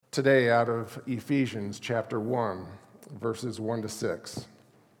Today out of Ephesians chapter 1, verses 1 to 6.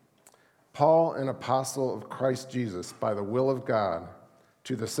 Paul, an apostle of Christ Jesus, by the will of God,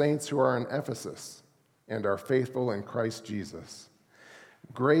 to the saints who are in Ephesus and are faithful in Christ Jesus.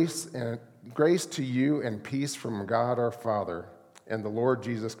 Grace to you and peace from God our Father and the Lord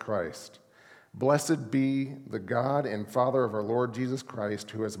Jesus Christ. Blessed be the God and Father of our Lord Jesus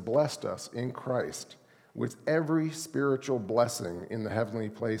Christ, who has blessed us in Christ with every spiritual blessing in the heavenly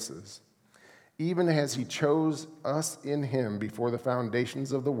places, even as he chose us in him before the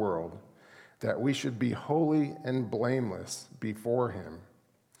foundations of the world, that we should be holy and blameless before him.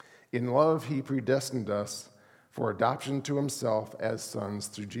 In love he predestined us for adoption to himself as sons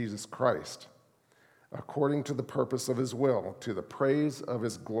through Jesus Christ, according to the purpose of his will, to the praise of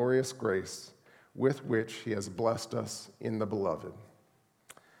his glorious grace, with which he has blessed us in the beloved.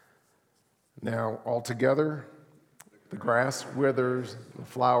 Now, altogether, the grass withers, the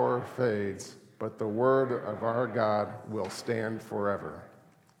flower fades, but the word of our God will stand forever.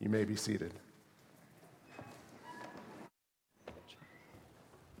 You may be seated.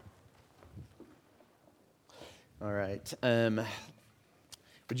 All right.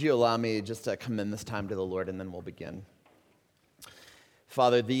 Would you allow me just to commend this time to the Lord, and then we'll begin.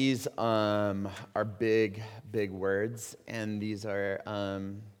 Father, these are big, big words, and these are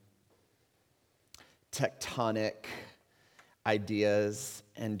tectonic ideas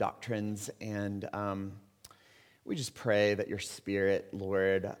and doctrines, and we just pray that your Spirit,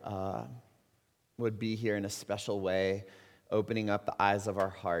 Lord, would be here in a special way, opening up the eyes of our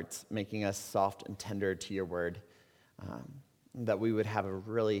hearts, making us soft and tender to your word, that we would have a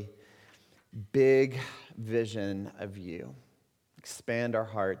really big vision of you. Expand our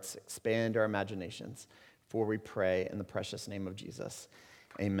hearts, expand our imaginations, for we pray in the precious name of Jesus.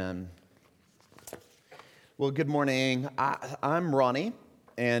 Amen. Well, good morning. I'm Ronnie,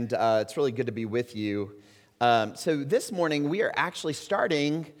 and it's really good to be with you. So this morning, we are actually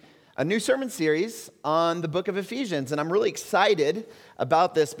starting a new sermon series on the book of Ephesians, and I'm really excited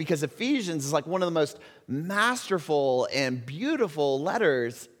about this because Ephesians is like one of the most masterful and beautiful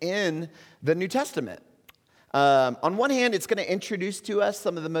letters in the New Testament. On one hand, it's going to introduce to us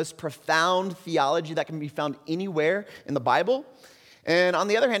some of the most profound theology that can be found anywhere in the Bible. And on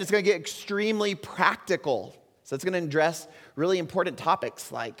the other hand, it's going to get extremely practical. So it's going to address really important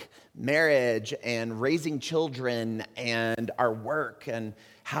topics like marriage and raising children and our work and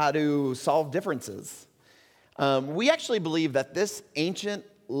how to solve differences. We actually believe that this ancient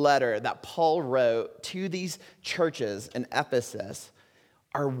letter that Paul wrote to these churches in Ephesus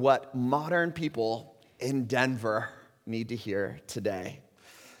are what modern people in Denver need to hear today.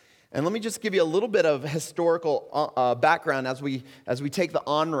 And let me just give you a little bit of historical background as we take the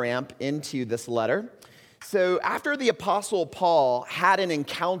on-ramp into this letter. So after the Apostle Paul had an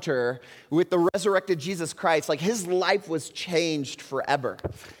encounter with the resurrected Jesus Christ, like his life was changed forever.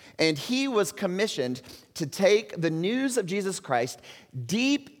 And he was commissioned to take the news of Jesus Christ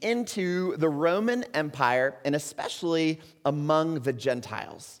deep into the Roman Empire and especially among the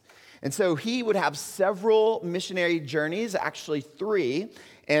Gentiles. And so he would have several missionary journeys, actually 3,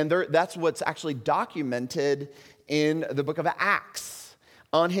 and that's what's actually documented in the book of Acts.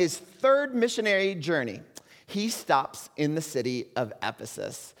 On his 3rd missionary journey, he stops in the city of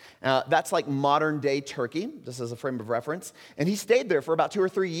Ephesus. That's like modern-day Turkey, just as a frame of reference. And he stayed there for about 2 or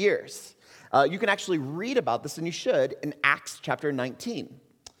 3 years. You can actually read about this, and you should, in Acts chapter 19.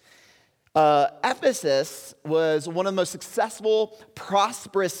 Ephesus was one of the most successful,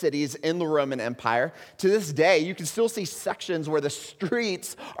 prosperous cities in the Roman Empire. To this day, you can still see sections where the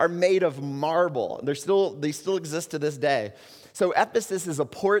streets are made of marble. They still exist to this day. So Ephesus is a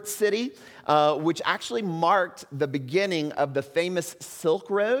port city, which actually marked the beginning of the famous Silk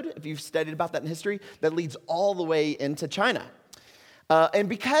Road, if you've studied about that in history, that leads all the way into China. And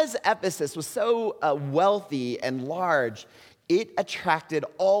because Ephesus was so wealthy and large, it attracted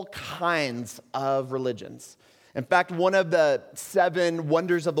all kinds of religions. In fact, one of the 7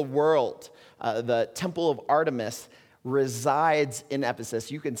 wonders of the world, the Temple of Artemis, resides in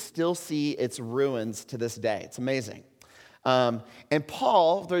Ephesus. You can still see its ruins to this day. It's amazing. And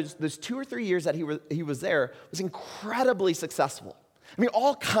Paul, those 2 or 3 years that he was there, was incredibly successful. I mean,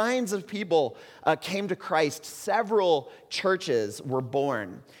 all kinds of people came to Christ. Several churches were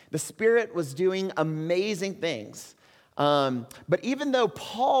born. The Spirit was doing amazing things. But even though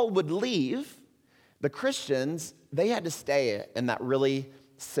Paul would leave, the Christians, they had to stay in that really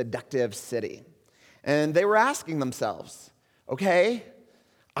seductive city. And they were asking themselves, okay,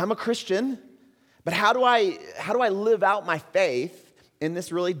 I'm a Christian, but how do I live out my faith in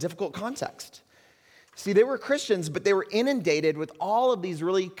this really difficult context? See, they were Christians, but they were inundated with all of these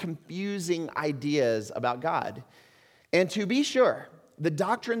really confusing ideas about God. And to be sure, the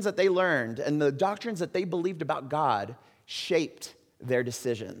doctrines that they learned and the doctrines that they believed about God shaped their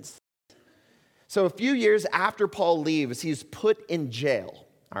decisions. So a few years after Paul leaves, he's put in jail,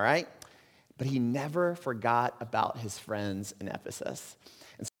 all right? But he never forgot about his friends in Ephesus.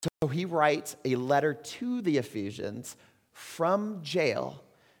 And so he writes a letter to the Ephesians from jail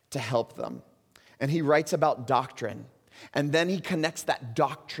to help them. And he writes about doctrine. And then he connects that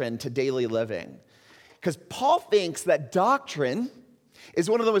doctrine to daily living. Because Paul thinks that doctrine is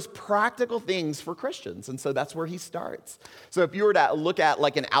one of the most practical things for Christians. And so that's where he starts. So if you were to look at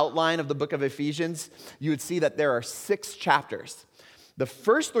like an outline of the book of Ephesians, you would see that there are 6 chapters. The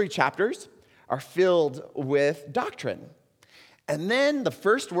first 3 chapters are filled with doctrine. And then the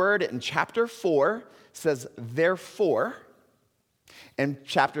first word in chapter 4 says, therefore. And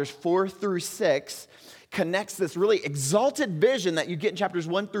chapters 4 through 6 connects this really exalted vision that you get in chapters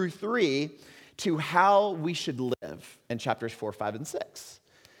 1 through 3 to how we should live in chapters 4, 5, and 6.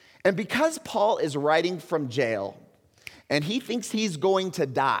 And because Paul is writing from jail and he thinks he's going to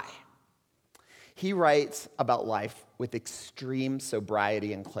die, he writes about life with extreme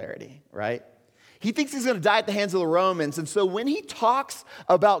sobriety and clarity, right? He thinks he's going to die at the hands of the Romans. And so when he talks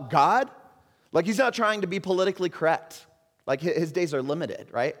about God, like he's not trying to be politically correct. Like his days are limited,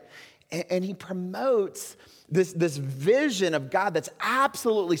 right? And he promotes this vision of God that's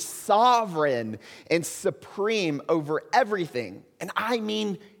absolutely sovereign and supreme over everything. And I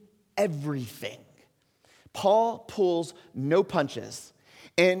mean everything. Paul pulls no punches.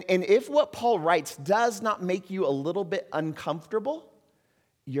 And if what Paul writes does not make you a little bit uncomfortable,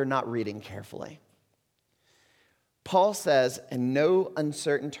 you're not reading carefully. Paul says in no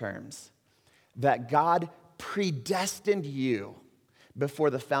uncertain terms that God predestined you before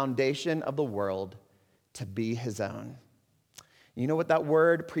the foundation of the world to be his own. You know what that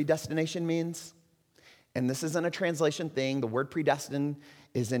word predestination means? And this isn't a translation thing. The word predestined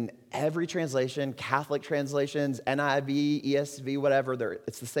is in every translation, Catholic translations, NIV, ESV, whatever.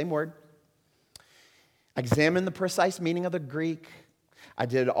 It's the same word. I examined the precise meaning of the Greek. I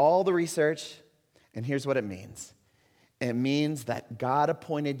did all the research, and here's what it means. It means that God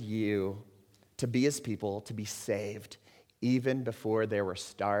appointed you to be his people, to be saved, even before there were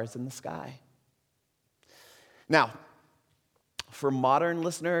stars in the sky. Now, for modern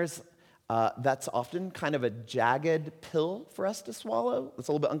listeners, that's often kind of a jagged pill for us to swallow. It's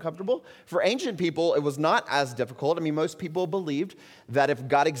a little bit uncomfortable. For ancient people, it was not as difficult. I mean, most people believed that if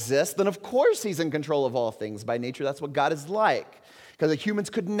God exists, then of course he's in control of all things. By nature, that's what God is like. Because humans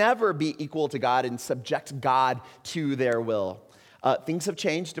could never be equal to God and subject God to their will. Things have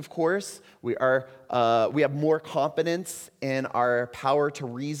changed, of course. We have more confidence in our power to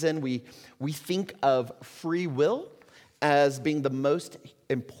reason. We think of free will as being the most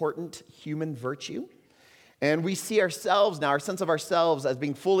important human virtue. And we see ourselves now, our sense of ourselves, as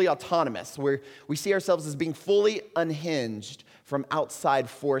being fully autonomous. We see ourselves as being fully unhinged from outside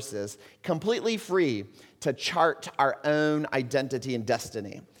forces, completely free to chart our own identity and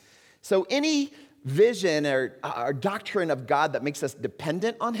destiny. So any vision or doctrine of God that makes us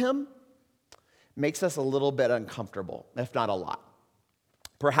dependent on him makes us a little bit uncomfortable, if not a lot.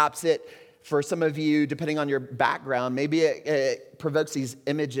 Perhaps for some of you, depending on your background, maybe it provokes these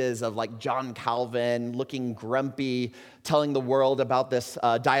images of like John Calvin looking grumpy, telling the world about this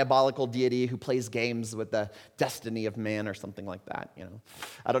diabolical deity who plays games with the destiny of man or something like that. You know,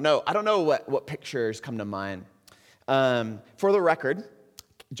 I don't know what pictures come to mind. For the record,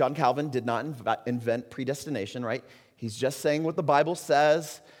 John Calvin did not invent predestination, right? He's just saying what the Bible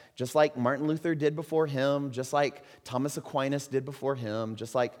says, just like Martin Luther did before him, just like Thomas Aquinas did before him,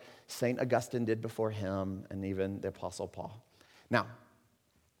 just like St. Augustine did before him, and even the Apostle Paul. Now,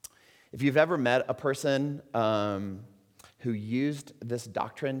 if you've ever met a person who used this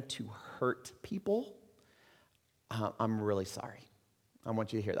doctrine to hurt people, I'm really sorry. I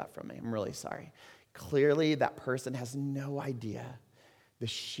want you to hear that from me. I'm really sorry. Clearly, that person has no idea the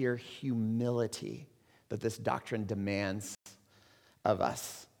sheer humility that this doctrine demands of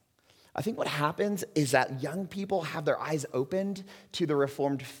us. I think what happens is that young people have their eyes opened to the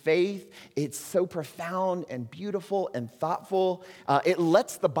Reformed faith. It's so profound and beautiful and thoughtful. It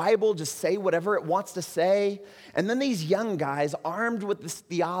lets the Bible just say whatever it wants to say. And then these young guys, armed with this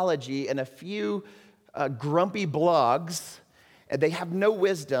theology and a few grumpy blogs, they have no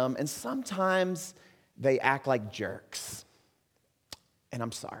wisdom, and sometimes they act like jerks. And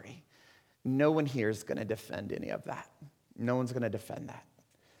I'm sorry. No one here is going to defend any of that. No one's going to defend that.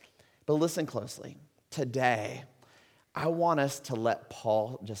 But listen closely. Today, I want us to let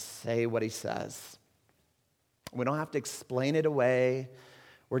Paul just say what he says. We don't have to explain it away.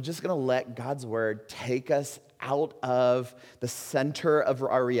 We're just going to let God's word take us out of the center of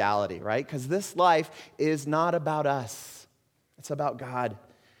our reality, right? Because this life is not about us. It's about God.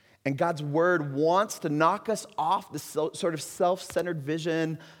 And God's word wants to knock us off this sort of self-centered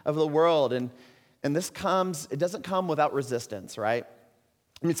vision of the world. And it doesn't come without resistance, right?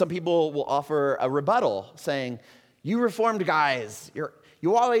 I mean, some people will offer a rebuttal saying, you Reformed guys,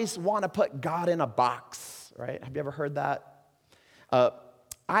 you always want to put God in a box, right? Have you ever heard that?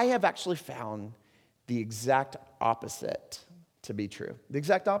 I have actually found the exact opposite to be true. The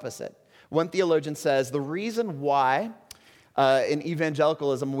exact opposite. One theologian says the reason why in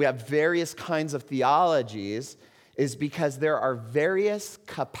evangelicalism we have various kinds of theologies is because there are various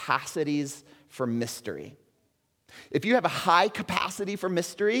capacities for mystery. If you have a high capacity for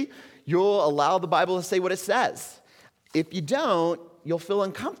mystery, you'll allow the Bible to say what it says. If you don't, you'll feel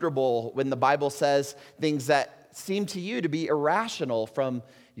uncomfortable when the Bible says things that seem to you to be irrational from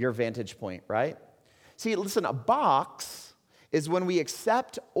your vantage point, right? See, listen, a box is when we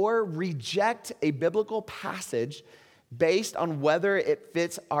accept or reject a biblical passage based on whether it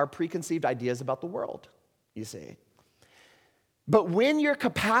fits our preconceived ideas about the world, you see. But when your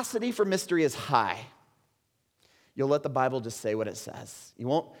capacity for mystery is high, you'll let the Bible just say what it says. You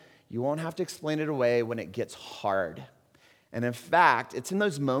won't have to explain it away when it gets hard. And in fact, it's in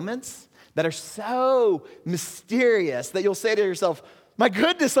those moments that are so mysterious that you'll say to yourself, my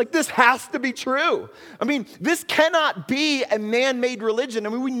goodness, like this has to be true. I mean, this cannot be a man-made religion. I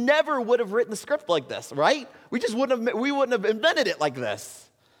mean, we never would have written a script like this, right? We wouldn't have invented it like this.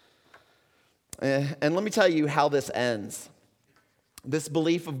 And let me tell you how this ends. This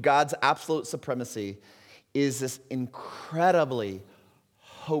belief of God's absolute supremacy is this incredibly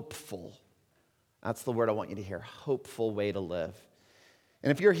hopeful, that's the word I want you to hear, hopeful way to live.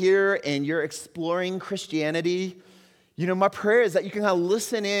 And if you're here and you're exploring Christianity, my prayer is that you can kind of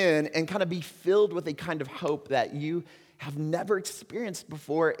listen in and kind of be filled with a kind of hope that you have never experienced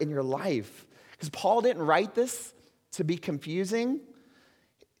before in your life. Because Paul didn't write this to be confusing.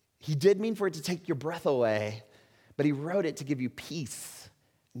 He did mean for it to take your breath away, but he wrote it to give you peace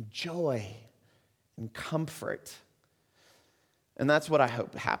and joy and comfort. And that's what I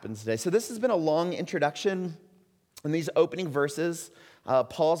hope happens today. So this has been a long introduction. In these opening verses,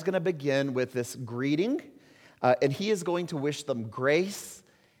 Paul's going to begin with this greeting, and he is going to wish them grace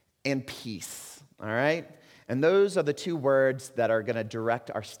and peace, all right? And those are the two words that are going to direct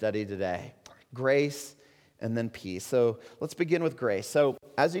our study today, grace and then peace. So let's begin with grace. So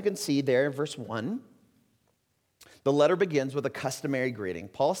as you can see there in verse 1, the letter begins with a customary greeting.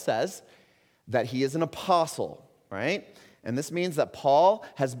 Paul says that he is an apostle, right? And this means that Paul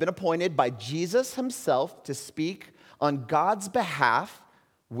has been appointed by Jesus himself to speak on God's behalf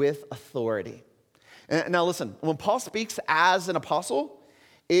with authority. And now listen, when Paul speaks as an apostle,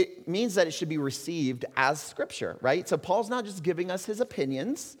 it means that it should be received as scripture, right? So Paul's not just giving us his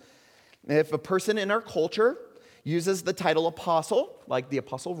opinions. If a person in our culture uses the title apostle, like the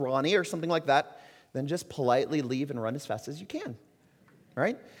Apostle Ronnie or something like that, then just politely leave and run as fast as you can,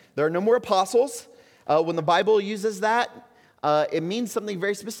 right? There are no more apostles. When the Bible uses that, it means something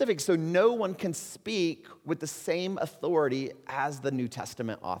very specific. So no one can speak with the same authority as the New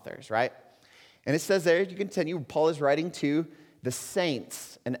Testament authors, right? And it says there, you continue, Paul is writing to the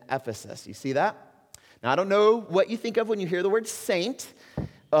saints in Ephesus. You see that? Now, I don't know what you think of when you hear the word saint,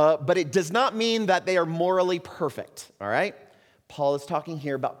 but it does not mean that they are morally perfect, all right? Paul is talking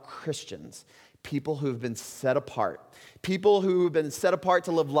here about Christians, people who have been set apart, people who have been set apart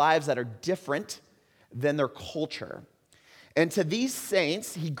to live lives that are different than their culture. And to these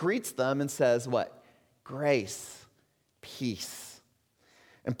saints, he greets them and says what? Grace, peace.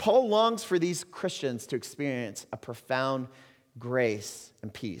 And Paul longs for these Christians to experience a profound grace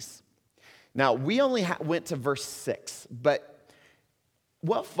and peace. Now, we only went to verse 6, but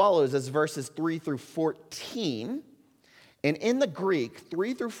what follows is verses 3 through 14. And in the Greek,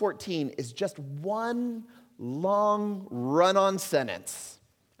 3 through 14 is just one long run-on sentence.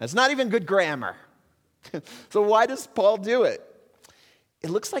 It's not even good grammar. So why does Paul do it? It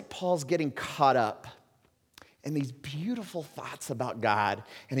looks like Paul's getting caught up in these beautiful thoughts about God,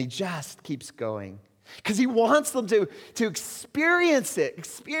 and he just keeps going because he wants them to experience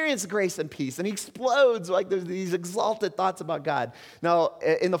grace and peace, and he explodes like there's these exalted thoughts about God. Now,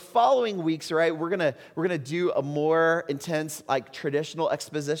 in the following weeks, right, we're gonna do a more intense, like traditional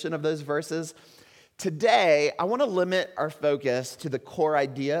exposition of those verses. Today, I want to limit our focus to the core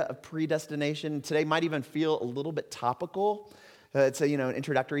idea of predestination. Today might even feel a little bit topical. It's an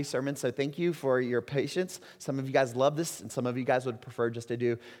introductory sermon, so thank you for your patience. Some of you guys love this, and some of you guys would prefer just to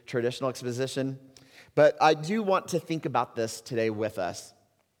do traditional exposition. But I do want to think about this today with us.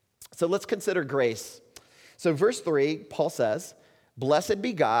 So let's consider grace. So verse 3, Paul says, "Blessed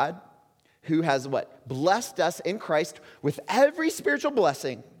be God who has" what? "Blessed us in Christ with every spiritual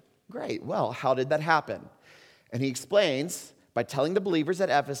blessing." Great. Well, how did that happen? And he explains by telling the believers at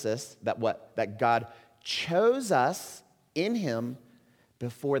Ephesus that what? That God chose us in him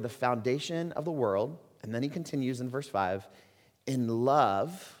before the foundation of the world. And then he continues in verse 5, in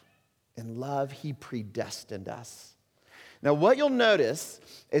love, he predestined us. Now, what you'll notice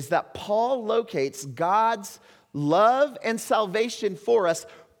is that Paul locates God's love and salvation for us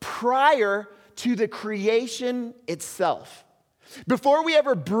prior to the creation itself. Before we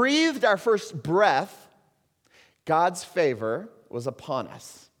ever breathed our first breath, God's favor was upon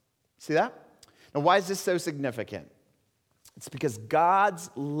us. See that? Now, why is this so significant? It's because God's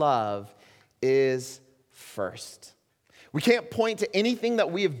love is first. We can't point to anything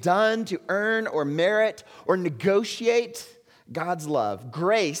that we have done to earn or merit or negotiate God's love.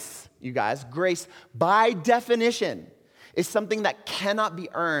 Grace, you guys, grace by definition is something that cannot be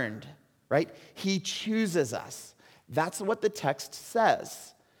earned, right? He chooses us. That's what the text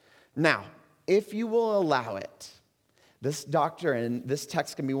says. Now, if you will allow it, this doctrine, this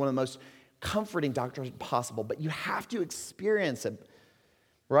text can be one of the most comforting doctrines possible, but you have to experience it,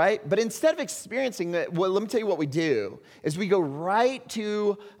 right? But instead of experiencing it, well, let me tell you what we do is we go right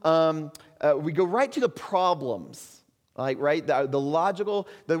to the problems, like right the logical,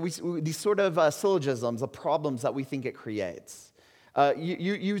 these sort of syllogisms, the problems that we think it creates.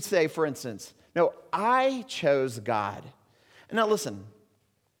 You say, for instance, no, I chose God. And now listen.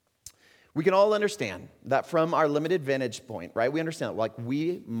 We can all understand that from our limited vantage point, right? We understand that, like,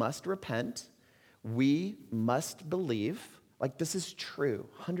 we must repent, we must believe, like this is true,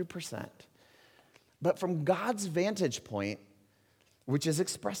 100%. But from God's vantage point, which is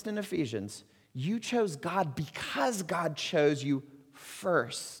expressed in Ephesians, you chose God because God chose you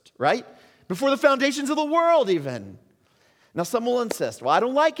first, right? Before the foundations of the world even. Now some will insist, well, I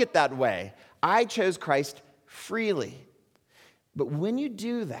don't like it that way. I chose Christ freely. But when you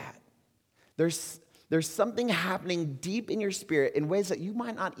do that, there's something happening deep in your spirit in ways that you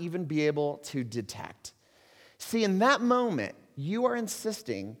might not even be able to detect. See, in that moment, you are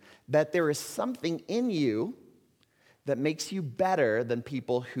insisting that there is something in you that makes you better than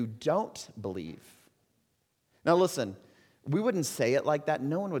people who don't believe. Now listen, we wouldn't say it like that.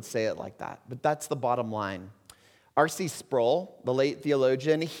 No one would say it like that. But that's the bottom line. R.C. Sproul, the late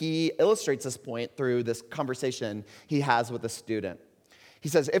theologian, he illustrates this point through this conversation he has with a student. He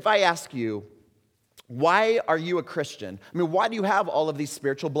says, if I ask you, why are you a Christian? I mean, why do you have all of these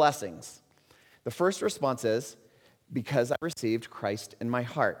spiritual blessings? The first response is, because I received Christ in my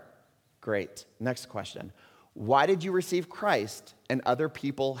heart. Great. Next question. Why did you receive Christ and other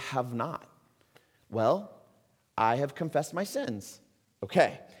people have not? Well, I have confessed my sins.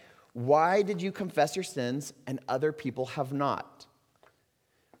 Okay. Why did you confess your sins and other people have not?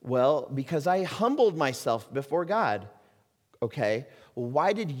 Well, because I humbled myself before God. Okay. Well,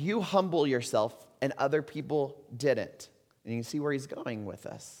 why did you humble yourself and other people didn't? And you can see where he's going with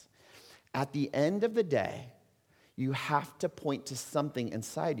this. At the end of the day, you have to point to something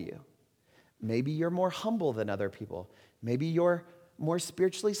inside you. Maybe you're more humble than other people. Maybe you're more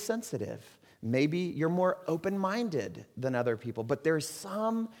spiritually sensitive. Maybe you're more open-minded than other people. But there's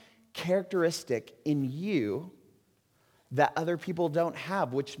some characteristic in you that other people don't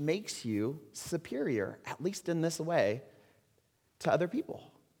have, which makes you superior, at least in this way, to other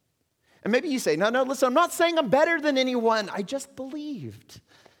people. And maybe you say, no, listen, I'm not saying I'm better than anyone. I just believed.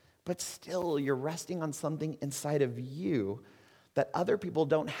 But still, you're resting on something inside of you that other people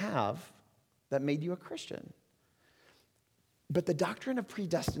don't have that made you a Christian. But the doctrine of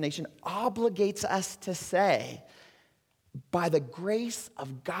predestination obligates us to say, by the grace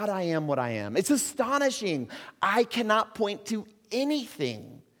of God, I am what I am. It's astonishing. I cannot point to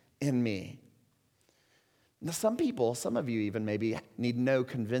anything in me. Now, some of you even maybe need no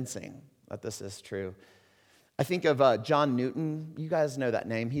convincing that this is true. I think of John Newton. You guys know that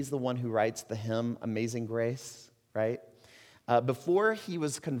name. He's the one who writes the hymn Amazing Grace, right? Before he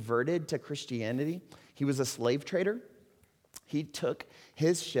was converted to Christianity, he was a slave trader. He took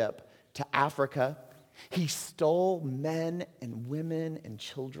his ship to Africa. He stole men and women and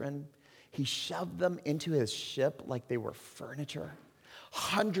children. He shoved them into his ship like they were furniture.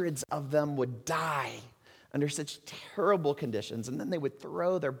 Hundreds of them would die under such terrible conditions, and then they would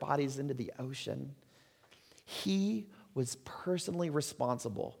throw their bodies into the ocean. He was personally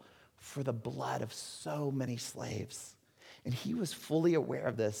responsible for the blood of so many slaves, and he was fully aware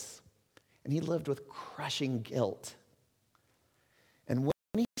of this, and he lived with crushing guilt. And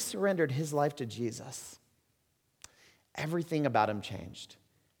he surrendered his life to Jesus, everything about him changed.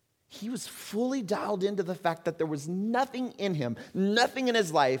 He was fully dialed into the fact that there was nothing in him, nothing in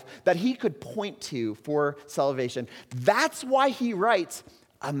his life that he could point to for salvation. That's why he writes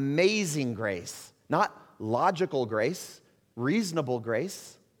amazing grace, not logical grace, reasonable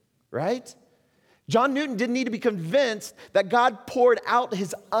grace, right? John Newton didn't need to be convinced that God poured out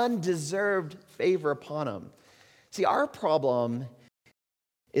his undeserved favor upon him. See, our problem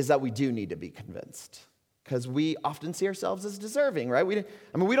is that we do need to be convinced, because we often see ourselves as deserving, right? We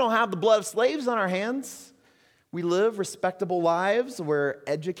don't have the blood of slaves on our hands. We live respectable lives. We're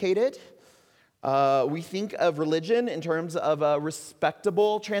educated. We think of religion in terms of a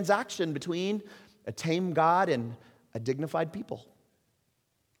respectable transaction between a tame God and a dignified people.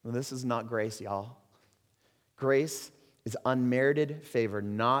 Well, this is not grace, y'all. Grace is unmerited favor,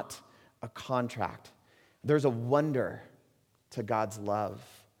 not a contract. There's a wonder to God's love.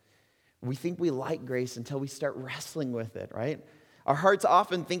 We think we like grace until we start wrestling with it, right? Our hearts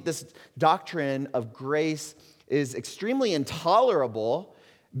often think this doctrine of grace is extremely intolerable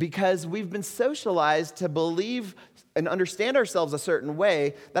because we've been socialized to believe and understand ourselves a certain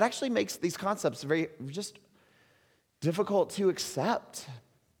way that actually makes these concepts very just difficult to accept.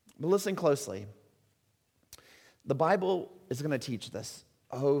 But listen closely. The Bible is going to teach this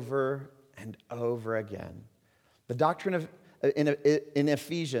over and over again. The doctrine of in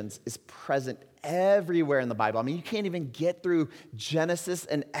Ephesians is present everywhere in the Bible. I mean, you can't even get through Genesis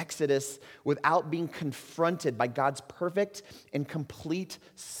and Exodus without being confronted by God's perfect and complete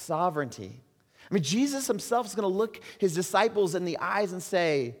sovereignty. I mean, Jesus himself is going to look his disciples in the eyes and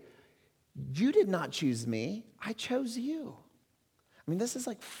say, "You did not choose me, I chose you." I mean, this is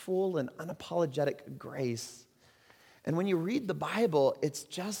like full and unapologetic grace. And when you read the Bible, it's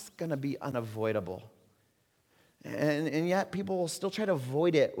just going to be unavoidable. And yet people will still try to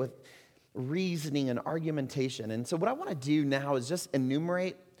avoid it with reasoning and argumentation. And so what I want to do now is just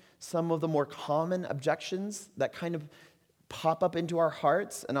enumerate some of the more common objections that kind of pop up into our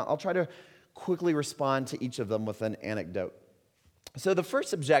hearts. And I'll try to quickly respond to each of them with an anecdote. So the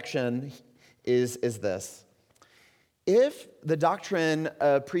first objection is this. If the doctrine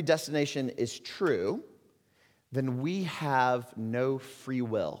of predestination is true, then we have no free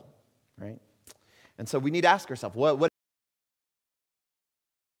will, right? And so we need to ask ourselves, what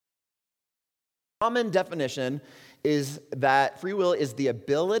common definition is that free will is the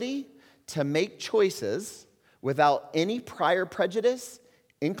ability to make choices without any prior prejudice,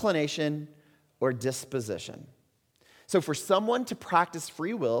 inclination, or disposition. So for someone to practice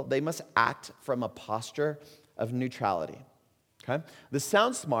free will, they must act from a posture of neutrality. Okay? This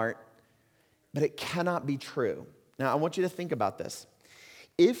sounds smart, but it cannot be true. Now, I want you to think about this.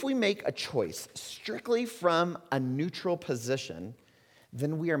 If we make a choice strictly from a neutral position,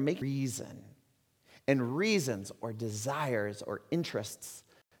 then we are making reason. And reasons or desires or interests,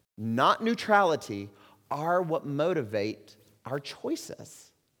 not neutrality, are what motivate our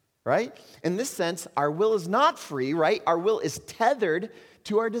choices, right? In this sense, our will is not free, right? Our will is tethered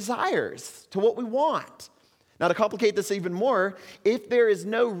to our desires, to what we want. Now, to complicate this even more, if there is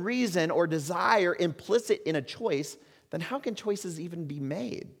no reason or desire implicit in a choice, then how can choices even be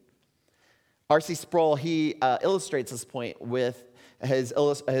made? R.C. Sproul, he illustrates this point with his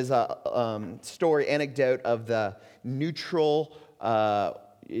story, anecdote of the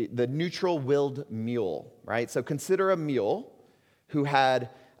neutral-willed mule, right? So consider a mule who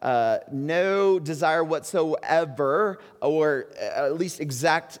had no desire whatsoever, or at least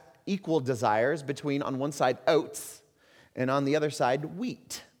exact equal desires between, on one side, oats, and on the other side,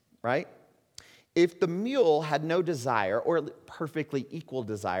 wheat, right? If the mule had no desire, or perfectly equal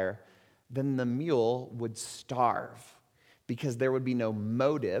desire, then the mule would starve because there would be no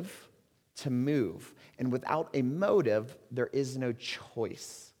motive to move. And without a motive, there is no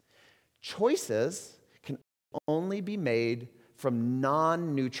choice. Choices can only be made from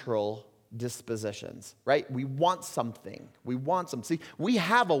non-neutral dispositions, right? We want something. See, we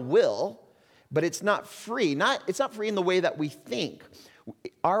have a will, but it's not free. It's not free in the way that we think.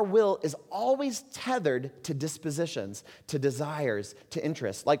 Our will is always tethered to dispositions, to desires, to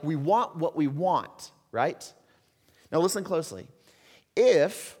interests. Like we want what we want, right? Now listen closely.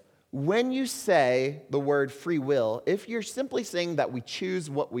 If, when you say the word free will, if you're simply saying that we choose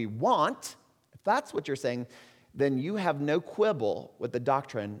what we want, if that's what you're saying, then you have no quibble with the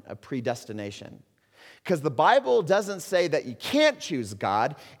doctrine of predestination. Because the Bible doesn't say that you can't choose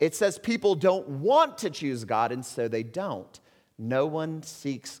God. It says people don't want to choose God, and so they don't. No one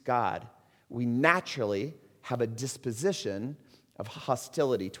seeks God. We naturally have a disposition of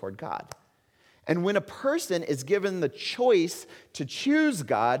hostility toward God. And when a person is given the choice to choose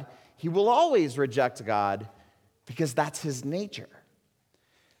God, he will always reject God because that's his nature.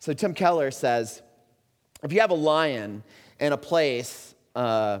 So Tim Keller says, if you have a lion in a place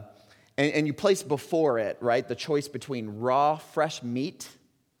and you place before it, right, the choice between raw, fresh meat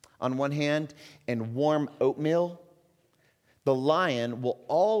on one hand and warm oatmeal, the lion will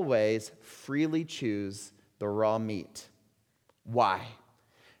always freely choose the raw meat. Why?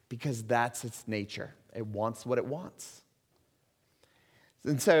 Because that's its nature. It wants what it wants.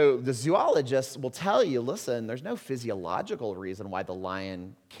 And so the zoologists will tell you, listen, there's no physiological reason why the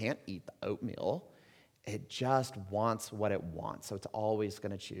lion can't eat the oatmeal. It just wants what it wants. So it's always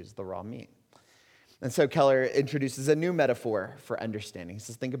going to choose the raw meat. And so Keller introduces a new metaphor for understanding. He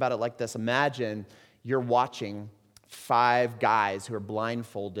says, think about it like this. Imagine you're watching 5 guys who are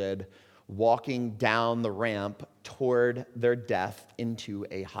blindfolded walking down the ramp toward their death into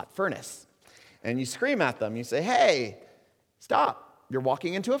a hot furnace. And you scream at them. You say, hey, stop. You're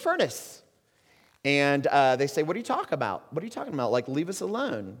walking into a furnace. And they say, what are you talking about? What are you talking about? Like, leave us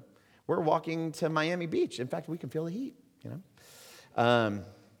alone. We're walking to Miami Beach. In fact, we can feel the heat, you know?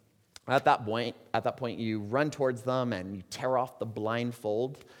 At that point, you run towards them and you tear off the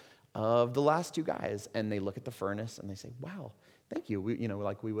blindfold of the last 2 guys. And they look at the furnace and they say, wow, thank you. We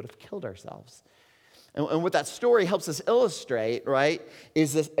would have killed ourselves. And what that story helps us illustrate, right,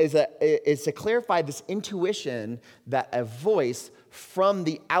 is to clarify this intuition that a voice from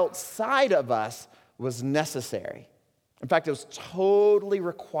the outside of us was necessary. In fact, it was totally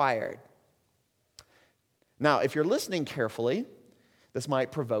required. Now, if you're listening carefully, this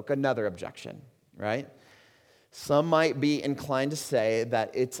might provoke another objection, right? Some might be inclined to say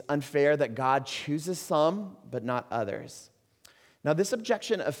that it's unfair that God chooses some, but not others. Now, this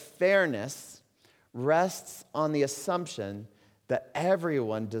objection of fairness rests on the assumption that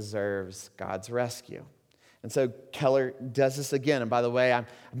everyone deserves God's rescue. And so Keller does this again. And by the way, I've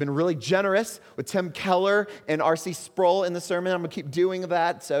been really generous with Tim Keller and R.C. Sproul in the sermon. I'm going to keep doing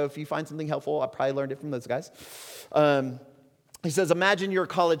that. So if you find something helpful, I probably learned it from those guys. He says, imagine you're a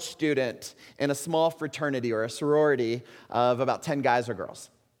college student in a small fraternity or a sorority of about 10 guys or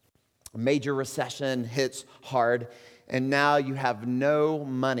girls. A major recession hits hard, and now you have no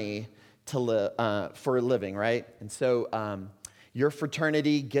money to for a living, right? And so your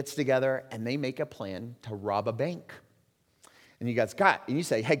fraternity gets together, and they make a plan to rob a bank. And you guys and you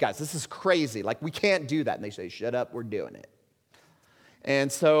say, hey, guys, this is crazy. Like, we can't do that. And they say, shut up, we're doing it.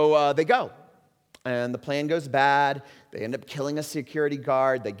 And so they go. And the plan goes bad. They end up killing a security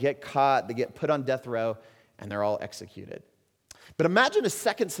guard. They get caught. They get put on death row, and they're all executed. But imagine a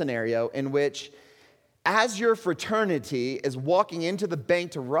second scenario in which, as your fraternity is walking into the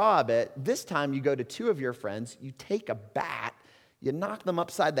bank to rob it, this time you go to 2 of your friends, you take a bat, you knock them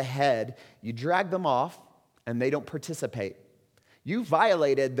upside the head, you drag them off, and they don't participate. You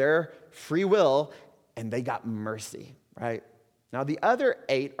violated their free will, and they got mercy, right? Now, the other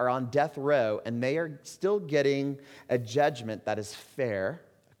 8 are on death row, and they are still getting a judgment that is fair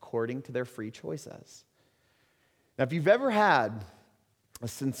according to their free choices. Now, if you've ever had a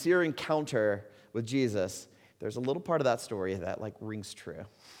sincere encounter with Jesus, there's a little part of that story that rings true,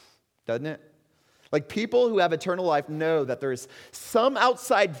 doesn't it? Like, people who have eternal life know that there's some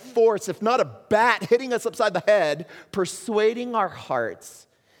outside force, if not a bat hitting us upside the head, persuading our hearts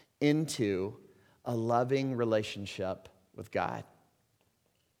into a loving relationship with God.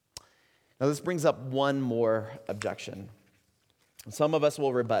 Now, this brings up one more objection. Some of us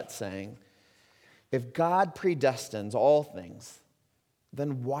will rebut, saying, if God predestines all things,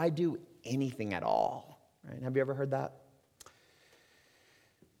 then why do anything at all? Right? Have you ever heard that?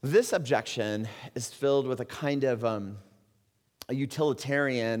 This objection is filled with a kind of a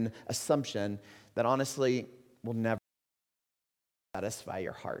utilitarian assumption that honestly will never satisfy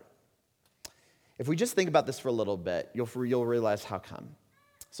your heart. If we just think about this for a little bit, you'll realize how come.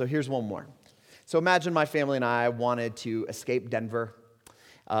 So here's one more. So imagine my family and I wanted to escape Denver.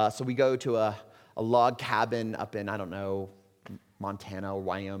 So we go to a log cabin up in, Montana or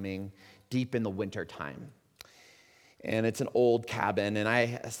Wyoming, deep in the winter time. And it's an old cabin. And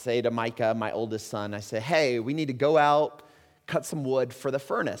I say to Micah, my oldest son, I say, hey, we need to go out, cut some wood for the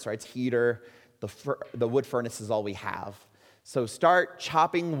furnace, right? It's heater. The wood furnace is all we have. So start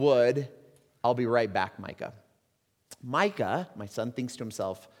chopping wood. I'll be right back, Micah. Micah, my son, thinks to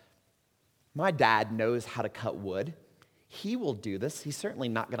himself, my dad knows how to cut wood. He will do this. He's certainly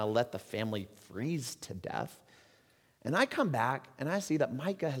not going to let the family freeze to death. And I come back and I see that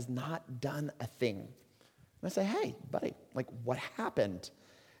Micah has not done a thing. And I say, hey, buddy, what happened?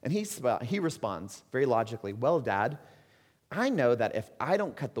 And he responds very logically, well, Dad, I know that if I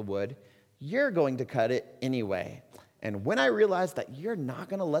don't cut the wood, you're going to cut it anyway. And when I realized that you're not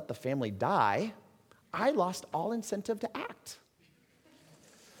going to let the family die, I lost all incentive to act.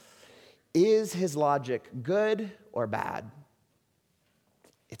 Is his logic good or bad?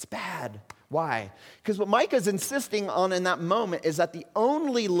 It's bad. Why? Because what Micah's insisting on in that moment is that the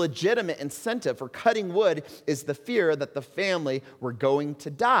only legitimate incentive for cutting wood is the fear that the family were going to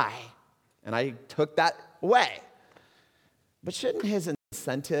die. And I took that away. But shouldn't his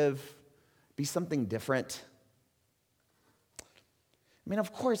incentive be something different? I mean,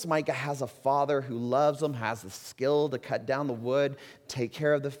 of course, Micah has a father who loves him, has the skill to cut down the wood, take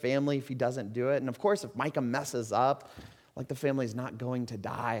care of the family if he doesn't do it. And of course, if Micah messes up, like the family's not going to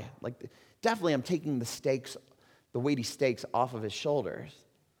die. Like, definitely I'm taking the weighty stakes off of his shoulders.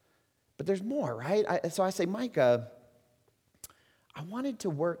 But there's more, right? So I say, Micah, I wanted to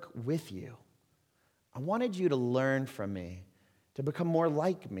work with you. I wanted you to learn from me, to become more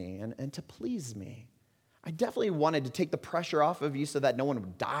like me, and to please me. I definitely wanted to take the pressure off of you so that no one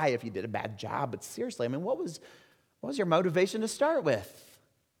would die if you did a bad job. But seriously, I mean, what was your motivation to start with?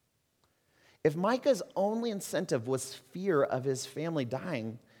 If Micah's only incentive was fear of his family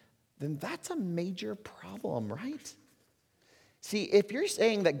dying, then that's a major problem, right? See, if you're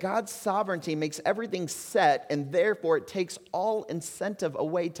saying that God's sovereignty makes everything set and therefore it takes all incentive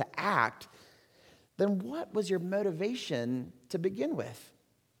away to act, then what was your motivation to begin with?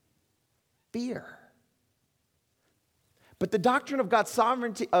 Fear. But the doctrine of God's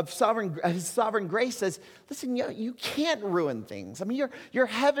sovereignty, His sovereign grace says, listen, you can't ruin things. I mean, your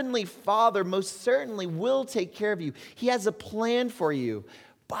heavenly Father most certainly will take care of you. He has a plan for you,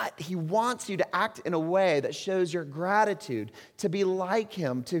 but He wants you to act in a way that shows your gratitude, to be like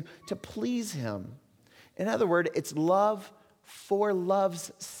Him, to please Him. In other words, it's love for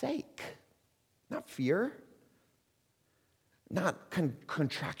love's sake, not fear, not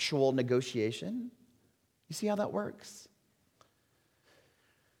contractual negotiation. You see how that works?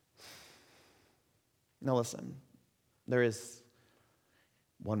 Now listen, there is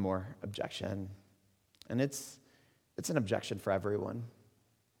one more objection, and it's an objection for everyone,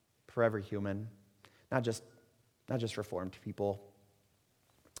 for every human, not just Reformed people.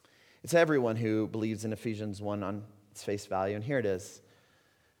 It's everyone who believes in Ephesians 1 on its face value, and here it is.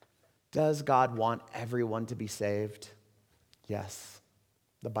 Does God want everyone to be saved? Yes,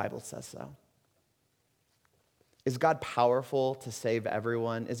 the Bible says so. Is God powerful to save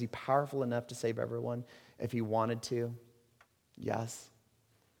everyone? Is He powerful enough to save everyone if He wanted to? Yes.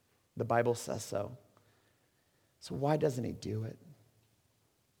 The Bible says so. So why doesn't He do it?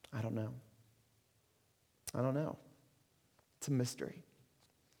 I don't know. It's a mystery.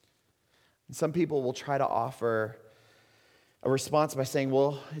 And some people will try to offer a response by saying,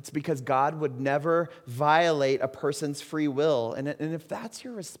 well, it's because God would never violate a person's free will. And if that's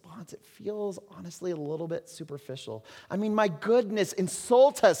your response, it feels honestly a little bit superficial. I mean, my goodness,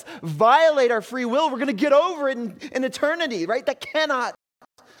 insult us, violate our free will. We're going to get over it in eternity, right? That cannot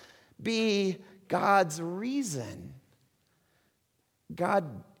be God's reason.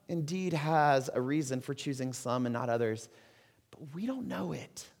 God indeed has a reason for choosing some and not others, but we don't know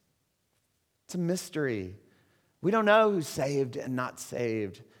it. It's a mystery. We don't know who's saved and not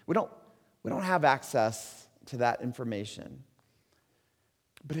saved. We don't have access to that information.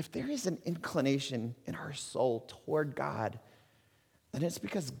 But if there is an inclination in our soul toward God, then it's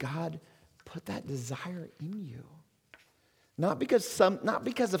because God put that desire in you. Not because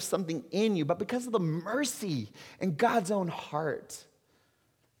of something in you, but because of the mercy in God's own heart.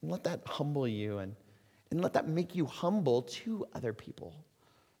 And let that humble you and let that make you humble to other people,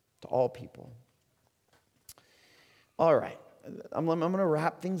 to all people. All right, I'm going to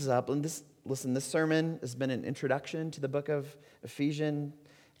wrap things up. And this sermon has been an introduction to the book of Ephesians.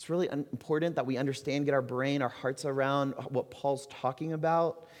 It's really important that we understand, get our brain, our hearts around what Paul's talking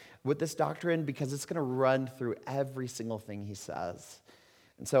about with this doctrine, because it's going to run through every single thing he says.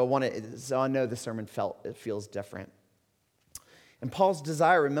 And so I know the sermon feels different. And Paul's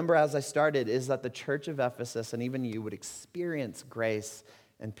desire, remember as I started, is that the church of Ephesus and even you would experience grace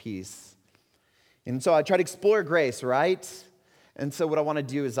and peace. And so I try to explore grace, right? And so what I want to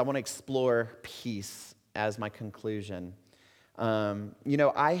do is I want to explore peace as my conclusion.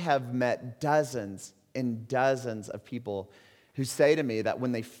 I have met dozens and dozens of people who say to me that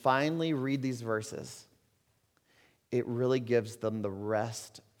when they finally read these verses, it really gives them the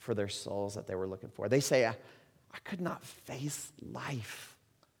rest for their souls that they were looking for. They say, I could not face life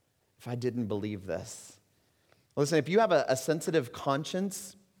if I didn't believe this. Listen, if you have a sensitive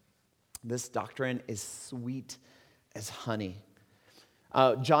conscience, this doctrine is sweet as honey.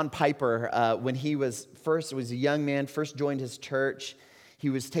 John Piper, when he was a young man, first joined his church, he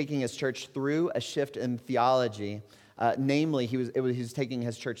was taking his church through a shift in theology. Namely, he was taking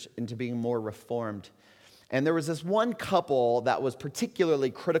his church into being more reformed. And there was this one couple that was particularly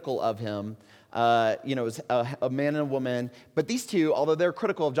critical of him. It was a man and a woman. But these two, although they're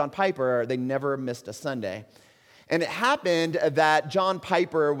critical of John Piper, they never missed a Sunday. And it happened that John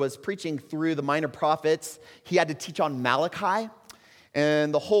Piper was preaching through the Minor Prophets. He had to teach on Malachi.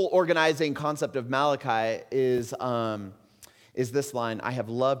 And the whole organizing concept of Malachi is this line, I have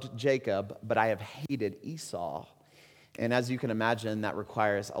loved Jacob, but I have hated Esau. And as you can imagine, that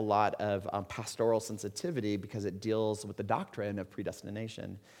requires a lot of pastoral sensitivity because it deals with the doctrine of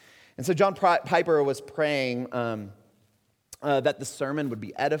predestination. And so John Piper was praying that the sermon would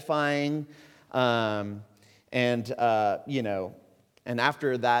be edifying, and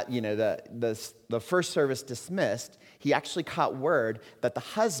after that, the first service dismissed, he actually caught word that the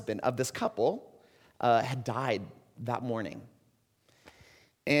husband of this couple had died that morning.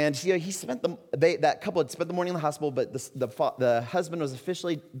 And that couple had spent the morning in the hospital, but the husband was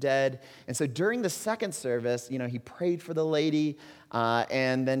officially dead. And so during the second service, he prayed for the lady.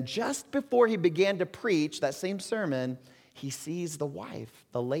 And then just before he began to preach that same sermon, he sees the wife,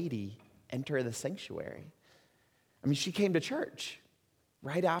 the lady, enter the sanctuary. I mean, she came to church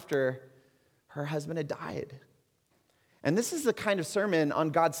right after her husband had died. And this is the kind of sermon on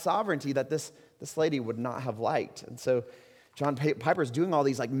God's sovereignty that this lady would not have liked. And so John Piper's doing all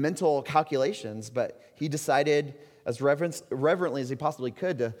these mental calculations, but he decided as reverently as he possibly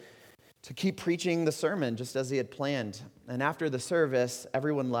could to keep preaching the sermon just as he had planned. And after the service,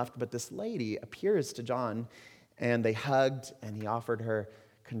 everyone left, but this lady appears to John, and they hugged, and he offered her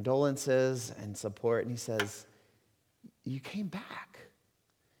condolences and support, and he says, you came back.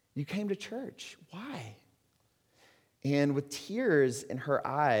 You came to church. Why? And with tears in her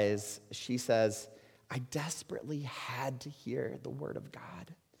eyes, she says, I desperately had to hear the word of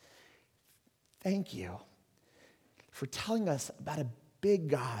God. Thank you for telling us about a big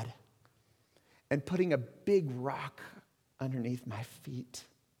God and putting a big rock underneath my feet.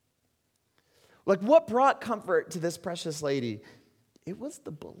 What brought comfort to this precious lady? It was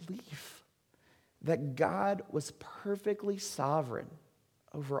the belief that God was perfectly sovereign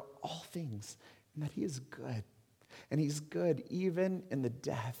over all things and that he is good. And he's good even in the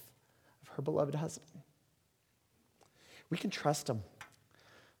death of her beloved husband. We can trust him.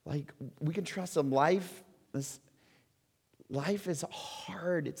 We can trust him. Life is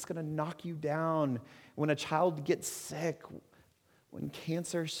hard. It's going to knock you down. When a child gets sick, when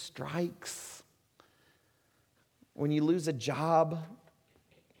cancer strikes, when you lose a job,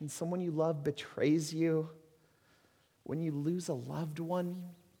 when someone you love betrays you, when you lose a loved one,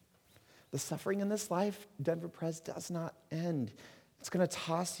 the suffering in this life, Denver Pres, does not end. It's going to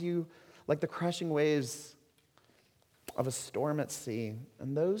toss you like the crushing waves of a storm at sea.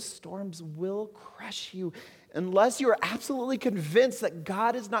 And those storms will crush you unless you are absolutely convinced that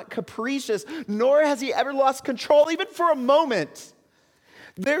God is not capricious, nor has he ever lost control, even for a moment.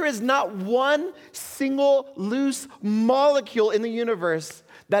 There is not one single loose molecule in the universe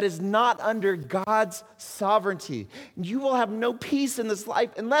that is not under God's sovereignty. You will have no peace in this life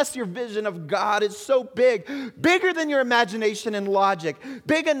unless your vision of God is so big, bigger than your imagination and logic,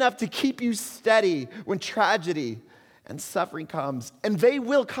 big enough to keep you steady when tragedy and suffering comes. And they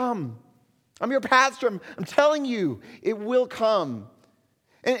will come. I'm your pastor. I'm telling you, it will come.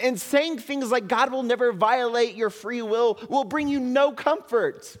 And saying things like God will never violate your free will bring you no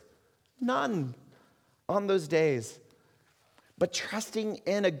comfort. None on those days. But trusting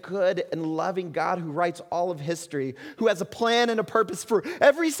in a good and loving God who writes all of history, who has a plan and a purpose for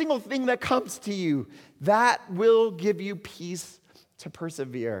every single thing that comes to you, that will give you peace to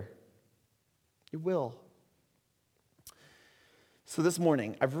persevere. It will. So this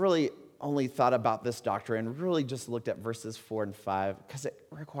morning, I've really only thought about this doctrine, really just looked at verses 4 and 5, because it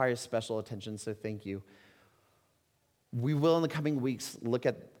requires special attention, so thank you. We will in the coming weeks look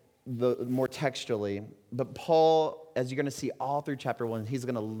at the more textually, but Paul, as you're going to see all through chapter 1, he's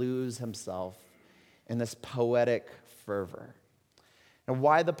going to lose himself in this poetic fervor. And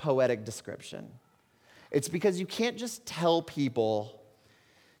why the poetic description? It's because you can't just tell people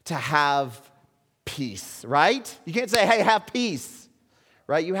to have peace, right? You can't say, hey, have peace,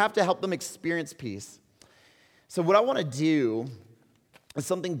 right? You have to help them experience peace. So what I want to do is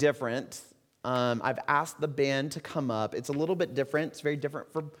something different. I've asked the band to come up. It's a little bit different. It's very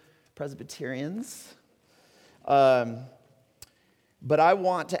different for Presbyterians. But I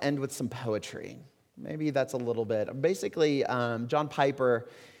want to end with some poetry. Maybe that's a little bit. Basically, John Piper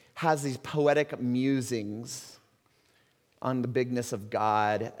has these poetic musings on the bigness of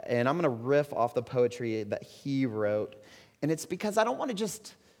God, and I'm going to riff off the poetry that he wrote. And it's because I don't want to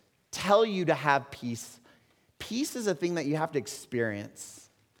just tell you to have peace. Peace is a thing that you have to experience.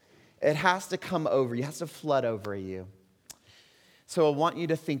 It has to come over you. It has to flood over you. So I want you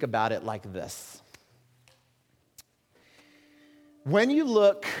to think about it like this. When you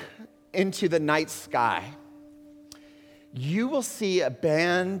look into the night sky, you will see a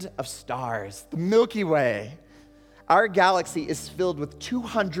band of stars, the Milky Way. Our galaxy is filled with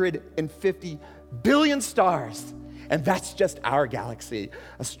 250 billion stars, and that's just our galaxy.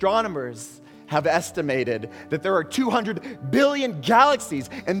 Astronomers have estimated that there are 200 billion galaxies,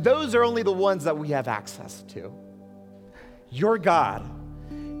 and those are only the ones that we have access to. Your God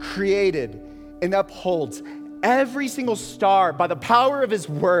created and upholds every single star by the power of his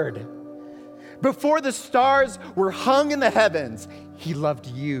word. Before the stars were hung in the heavens, he loved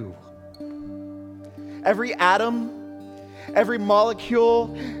you. Every atom, every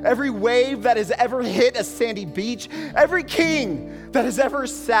molecule, every wave that has ever hit a sandy beach, every king that has ever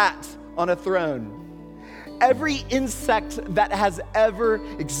sat on a throne, every insect that has ever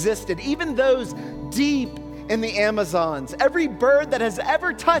existed, even those deep in the Amazons, every bird that has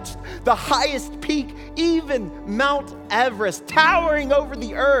ever touched the highest peak, even Mount Everest, towering over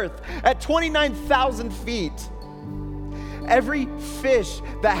the earth at 29,000 feet. Every fish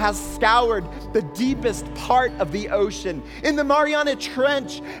that has scoured the deepest part of the ocean, in the Mariana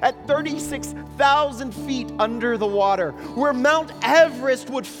Trench at 36,000 feet under the water, where Mount Everest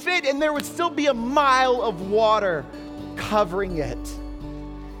would fit and there would still be a mile of water covering it.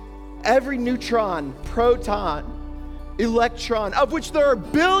 Every neutron, proton, electron, of which there are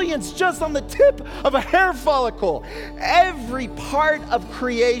billions just on the tip of a hair follicle. Every part of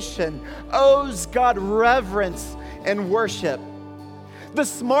creation owes God reverence and worship. The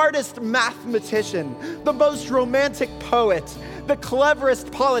smartest mathematician, the most romantic poet, the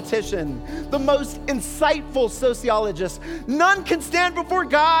cleverest politician, the most insightful sociologist, none can stand before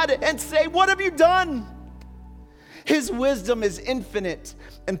God and say, "What have you done?" His wisdom is infinite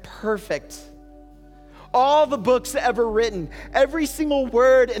and perfect. All the books ever written, every single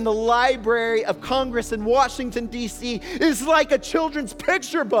word in the Library of Congress in Washington, D.C. is like a children's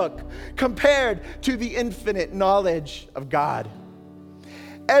picture book compared to the infinite knowledge of God.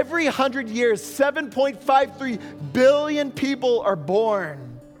 Every 100 years, 7.53 billion people are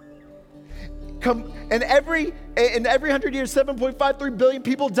born. And every 100 years, 7.53 billion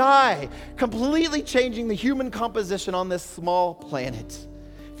people die, completely changing the human composition on this small planet,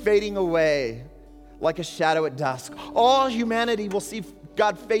 fading away like a shadow at dusk. All humanity will see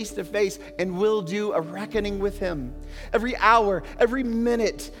God face to face and will do a reckoning with him. Every hour, every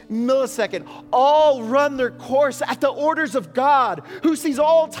minute, millisecond, all run their course at the orders of God, who sees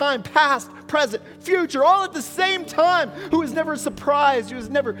all time, past, present, future, all at the same time, who is never surprised, who is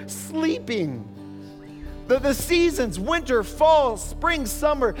never sleeping. The seasons, winter, fall, spring,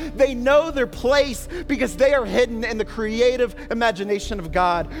 summer, they know their place because they are hidden in the creative imagination of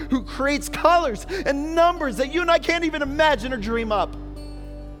God, who creates colors and numbers that you and I can't even imagine or dream up.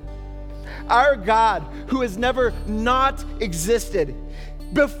 Our God, who has never not existed,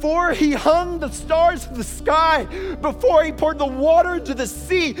 before he hung the stars to the sky, before he poured the water into the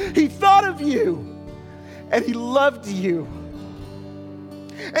sea, he thought of you and he loved you.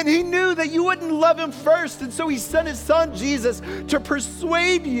 And he knew that you wouldn't love him first, and so he sent his son Jesus to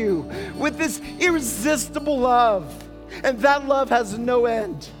persuade you with this irresistible love. And that love has no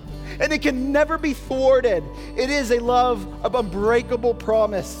end, and it can never be thwarted. It is a love of unbreakable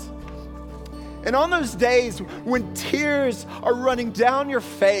promise. And on those days when tears are running down your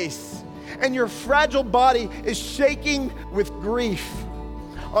face and your fragile body is shaking with grief,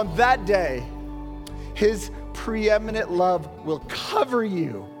 on that day, his preeminent love will cover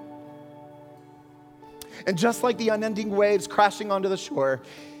you. And just like the unending waves crashing onto the shore,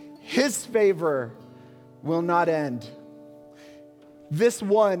 his favor will not end. This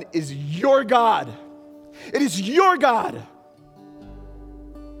one is your God. It is your God.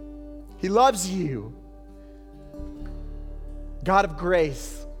 He loves you. God of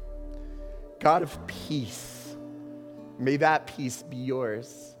grace, God of peace. May that peace be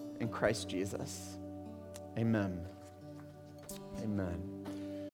yours in Christ Jesus. Amen. Amen.